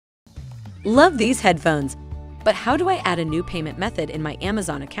Love these headphones. But how do I add a new payment method in my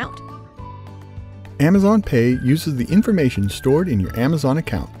Amazon account? Amazon Pay uses the information stored in your Amazon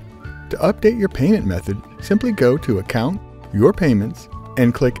account. To update your payment method, simply go to Account, Your Payments,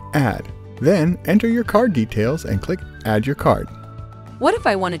 and click Add. Then enter your card details and click Add your card. What if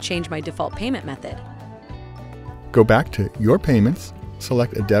I want to change my default payment method? Go back to Your Payments,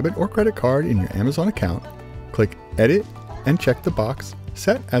 select a debit or credit card in your Amazon account, click Edit, and check the box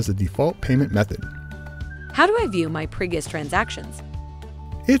Set as the default payment method. How do I view my previous transactions?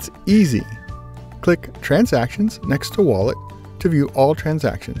 It's easy. Click Transactions next to Wallet to view all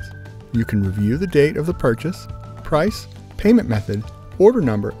transactions. You can review the date of the purchase, price, payment method, order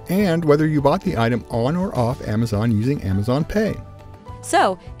number, and whether you bought the item on or off Amazon using Amazon Pay.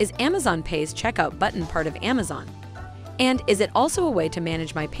 So, is Amazon Pay's checkout button part of Amazon? And is it also a way to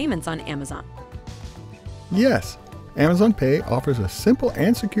manage my payments on Amazon? Yes, Amazon Pay offers a simple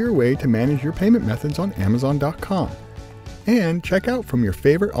and secure way to manage your payment methods on Amazon.com. And check out from your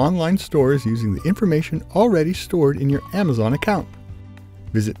favorite online stores using the information already stored in your Amazon account.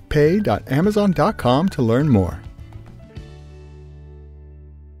 Visit pay.amazon.com to learn more.